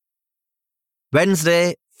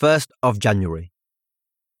Wednesday, 1st of January.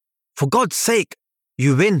 For God's sake,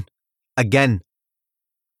 you win. Again.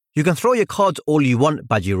 You can throw your cards all you want,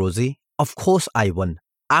 Baji Rosey. Of course I won.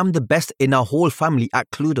 I'm the best in our whole family at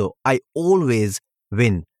Cluedo. I always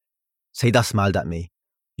win. Saida smiled at me.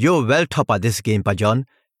 You're well top at this game, Bajan.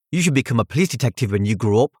 You should become a police detective when you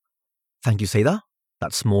grow up. Thank you, Saida.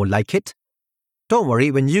 That's more like it. Don't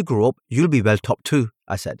worry, when you grow up, you'll be well top too,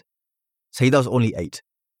 I said. Saida's only 8.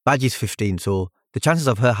 Baji's 15, so the chances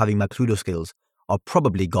of her having my Cluedo skills are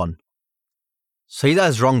probably gone. Saida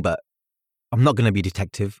is wrong, but I'm not going to be a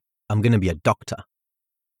detective. I'm going to be a doctor.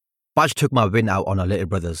 Baj took my win out on her little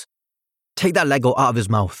brothers. Take that Lego out of his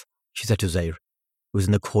mouth, she said to Zaire, who was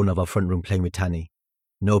in the corner of our front room playing with Tanny.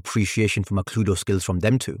 No appreciation for my Cluedo skills from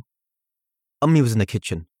them two. Ammi was in the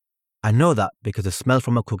kitchen. I know that because the smell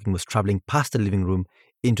from her cooking was travelling past the living room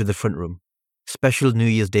into the front room. Special New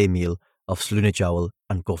Year's Day meal of slune chawal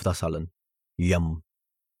and kofta salan. Yum.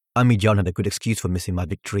 Ammi John had a good excuse for missing my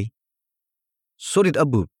victory. So did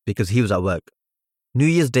Abu because he was at work. New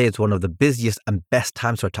Year's Day is one of the busiest and best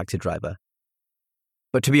times for a taxi driver.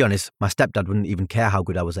 But to be honest, my stepdad wouldn't even care how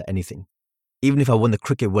good I was at anything. Even if I won the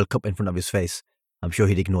Cricket World Cup in front of his face, I'm sure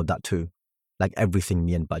he'd ignored that too, like everything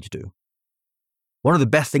me and Baj do. One of the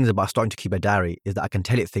best things about starting to keep a diary is that I can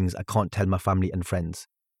tell it things I can't tell my family and friends.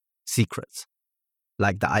 Secrets.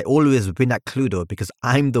 Like that I always win at Cluedo because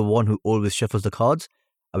I'm the one who always shuffles the cards,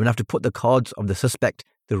 and when I have to put the cards of the suspect,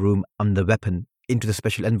 the room, and the weapon into the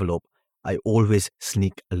special envelope, I always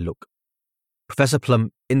sneak a look. Professor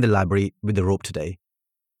Plum in the library with the rope today,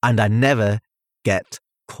 and I never get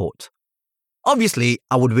caught. Obviously,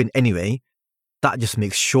 I would win anyway. That just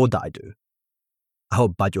makes sure that I do. I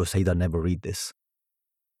hope Baj or Saida never read this.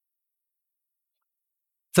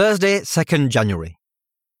 Thursday, 2nd January.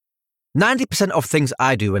 90% of things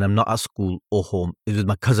I do when I'm not at school or home is with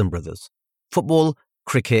my cousin brothers. Football,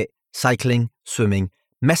 cricket, cycling, swimming,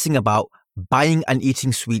 messing about, buying and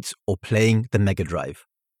eating sweets or playing the Mega Drive.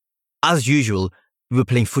 As usual, we were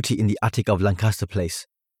playing footy in the attic of Lancaster Place.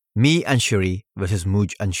 Me and Shiry versus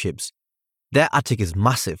Mooj and Shibz. Their attic is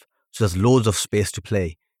massive, so there's loads of space to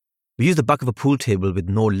play. We use the back of a pool table with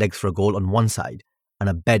no legs for a goal on one side and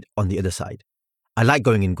a bed on the other side. I like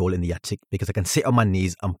going in goal in the attic because I can sit on my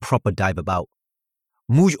knees and proper dive about.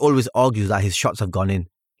 Mooj always argues that his shots have gone in,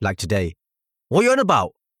 like today. What are you on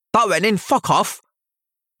about? That went in, fuck off!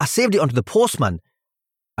 I saved it onto the postman.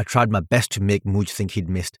 I tried my best to make Mooj think he'd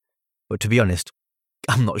missed, but to be honest,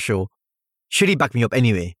 I'm not sure. Should he back me up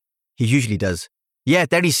anyway? He usually does. Yeah,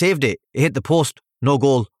 there he saved it. It hit the post. No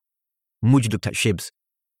goal. Mooj looked at Shibz.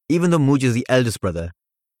 Even though Mooj is the eldest brother,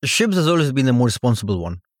 Shibz has always been the more responsible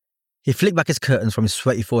one. He flicked back his curtains from his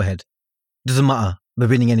sweaty forehead. Doesn't matter. We're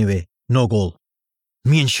winning anyway. No goal.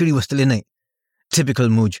 Me and Shiry were still in it. Typical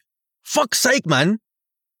Mooj. Fuck's sake, man!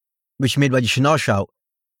 Which made Baji Shinar shout,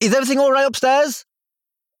 Is everything alright upstairs?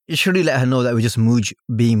 Shiry let her know that it was just Mooj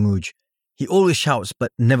being Mooj. He always shouts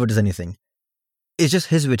but never does anything. It's just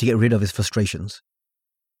his way to get rid of his frustrations.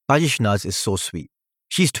 Baji Shinaz is so sweet.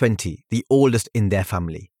 She's 20, the oldest in their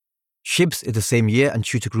family. Shibz is the same year and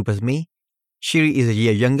tutor group as me. Shiry is a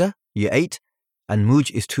year younger, year 8, and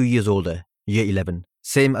Mooj is 2 years older, year 11,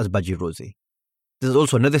 same as Baji Rosey. There's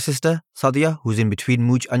also another sister, Sadia, who's in between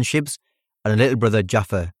Mooj and Shibz, and a little brother,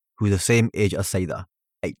 Jafar, who's the same age as Saida,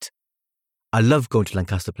 8. I love going to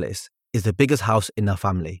Lancaster Place. It's the biggest house in our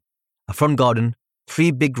family. A front garden,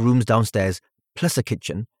 3 big rooms downstairs, plus a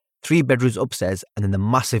kitchen, 3 bedrooms upstairs, and then the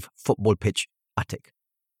massive football pitch attic.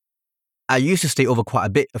 I used to stay over quite a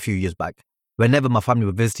bit a few years back, whenever my family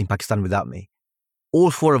were visiting Pakistan without me. All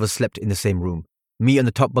 4 of us slept in the same room, me on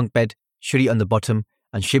the top bunk bed, Shiry on the bottom,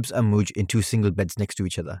 and Shibz and Mooj in 2 single beds next to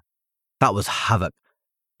each other. That was havoc,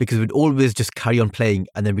 because we'd always just carry on playing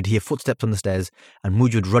and then we'd hear footsteps on the stairs and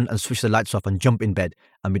Mooj would run and switch the lights off and jump in bed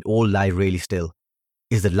and we'd all lie really still.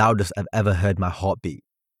 It's the loudest I've ever heard my heart beat.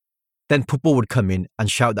 Then Puppo would come in and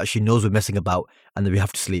shout that she knows we're messing about and that we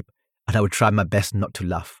have to sleep, and I would try my best not to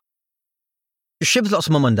laugh. Shib's lots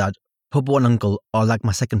of mum and dad, Puppo and uncle are like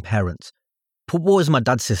my second parents. Puppo is my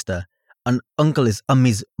dad's sister and uncle is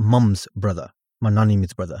Ammi's mum's brother, my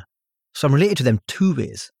nanny's brother. So I'm related to them 2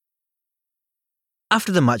 ways.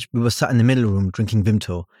 After the match, we were sat in the middle room drinking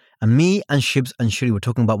Vimto, and me and Shibz and Shiry were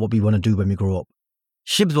talking about what we want to do when we grow up.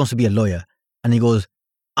 Shibz wants to be a lawyer, and he goes,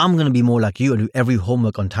 I'm going to be more like you and do every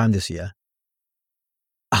homework on time this year.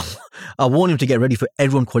 I warned him to get ready for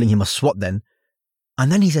everyone calling him a swat then, and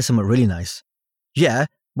then he said something really nice. Yeah,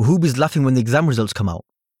 but who be laughing when the exam results come out?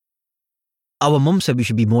 Our mum said we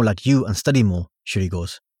should be more like you and study more, Shiry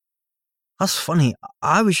goes. That's funny.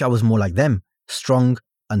 I wish I was more like them, strong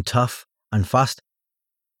and tough and fast.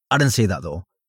 I didn't say that though.